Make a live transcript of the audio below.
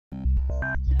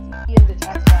in the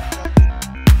test lab.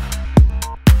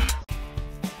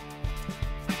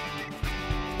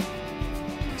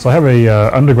 So I have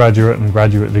a undergraduate and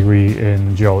graduate degree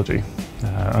in geology.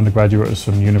 Undergraduate was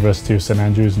from University of St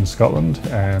Andrews in Scotland,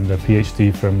 and a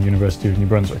PhD from University of New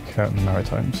Brunswick out in the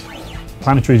Maritimes.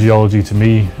 Planetary geology to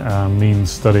me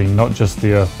means studying not just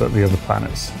the Earth but the other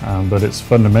planets, but it's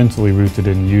fundamentally rooted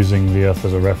in using the Earth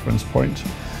as a reference point.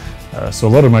 So a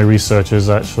lot of my research is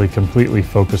actually completely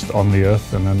focused on the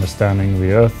Earth and understanding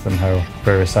the Earth and how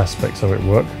various aspects of it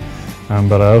work.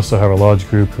 But I also have a large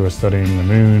group who are studying the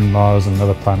Moon, Mars and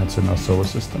other planets in our solar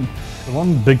system. The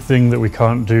one big thing that we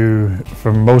can't do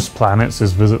for most planets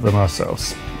is visit them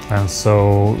ourselves. And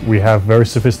so we have very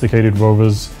sophisticated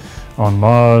rovers on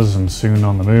Mars and soon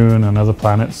on the Moon and other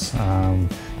planets.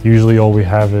 Usually all we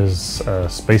have is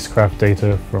spacecraft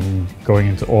data from going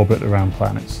into orbit around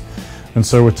planets. And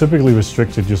so we're typically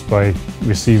restricted just by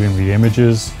receiving the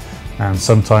images and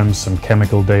sometimes some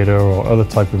chemical data or other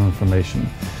type of information.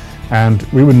 And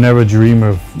we would never dream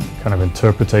of kind of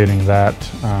interpreting that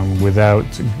without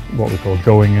what we call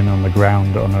going in on the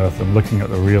ground on Earth and looking at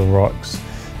the real rocks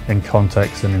in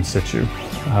context and in situ.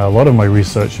 A lot of my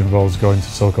research involves going to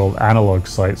so-called analog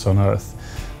sites on Earth.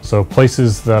 So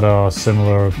places that are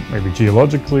similar maybe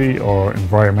geologically or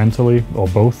environmentally or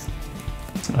both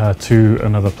to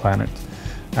another planet.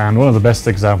 And one of the best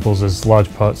examples is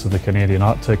large parts of the Canadian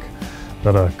Arctic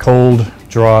that are cold,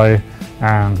 dry,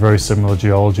 and very similar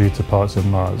geology to parts of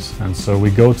Mars. And so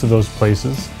we go to those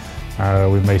places.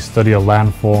 We may study a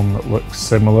landform that looks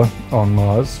similar on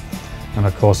Mars. And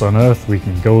of course on Earth we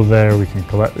can go there, we can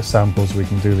collect the samples, we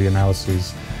can do the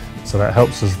analyses. So that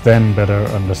helps us then better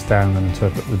understand and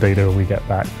interpret the data we get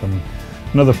back from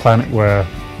another planet where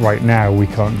right now we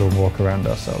can't go and walk around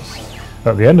ourselves.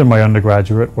 At the end of my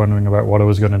undergraduate, wondering about what I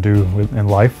was going to do in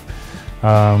life,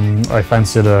 I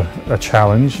fancied a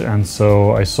challenge, and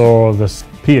so I saw this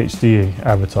PhD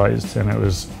advertised, and it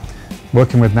was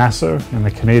working with NASA in the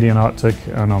Canadian Arctic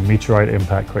and on meteorite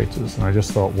impact craters. And I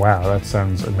just thought, wow, that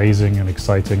sounds amazing and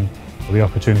exciting. The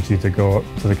opportunity to go up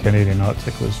to the Canadian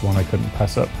Arctic was one I couldn't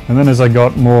pass up. And then as I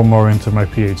got more and more into my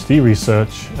PhD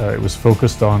research, it was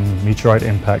focused on meteorite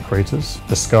impact craters,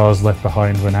 the scars left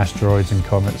behind when asteroids and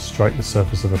comets strike the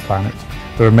surface of a planet.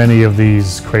 There are many of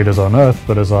these craters on Earth,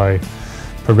 but as I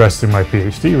progressed in my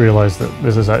PhD, realized that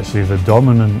this is actually the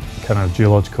dominant kind of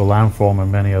geological landform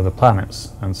on many other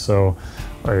planets. And so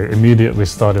I immediately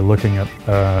started looking at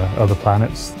other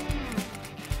planets.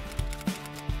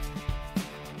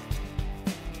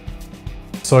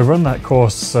 So I've run that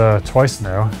course twice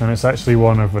now, and it's actually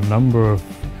one of a number of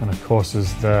kind of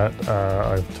courses that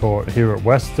I've taught here at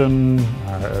Western,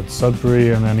 at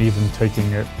Sudbury, and then even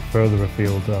taking it further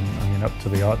afield, up to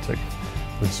the Arctic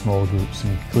with small groups,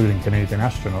 including Canadian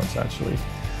astronauts actually.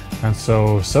 And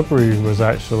so Sudbury was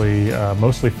actually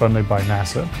mostly funded by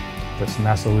NASA. That's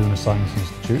NASA Lunar Science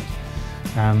Institute.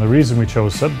 And the reason we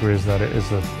chose Sudbury is that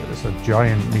it's a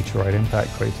giant meteorite impact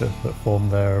crater that formed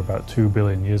there about 2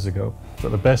 billion years ago. But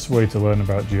the best way to learn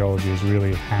about geology is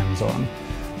really hands-on.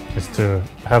 It's to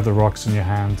have the rocks in your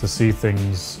hand, to see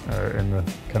things in the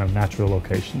kind of natural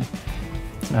location.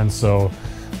 And so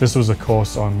this was a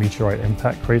course on meteorite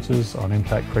impact craters, on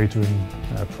impact cratering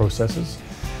processes.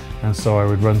 And so I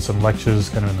would run some lectures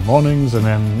kind of in the mornings, and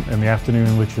then in the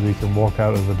afternoon literally you can walk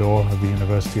out of the door of the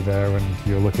university there and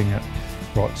you're looking at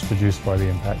rocks produced by the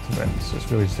impact events. So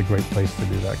it's really just a great place to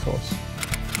do that course.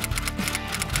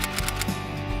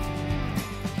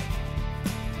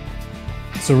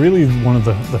 So really one of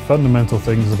the fundamental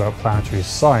things about planetary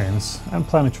science and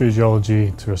planetary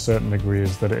geology to a certain degree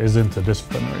is that it is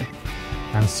interdisciplinary.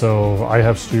 And so I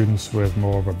have students with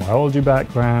more of a biology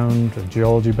background, a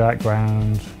geology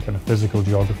background, kind of physical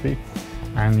geography,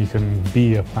 and you can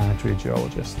be a planetary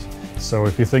geologist. So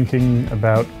if you're thinking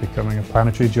about becoming a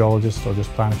planetary geologist or just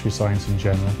planetary science in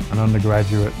general, an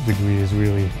undergraduate degree is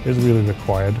really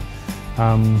required.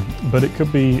 But it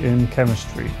could be in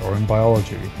chemistry or in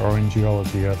biology or in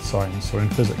geology, earth science, or in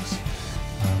physics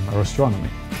or astronomy.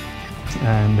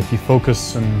 And if you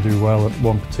focus and do well at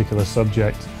one particular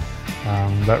subject,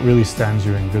 that really stands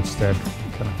you in good stead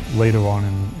kind of later on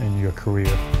in your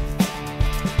career.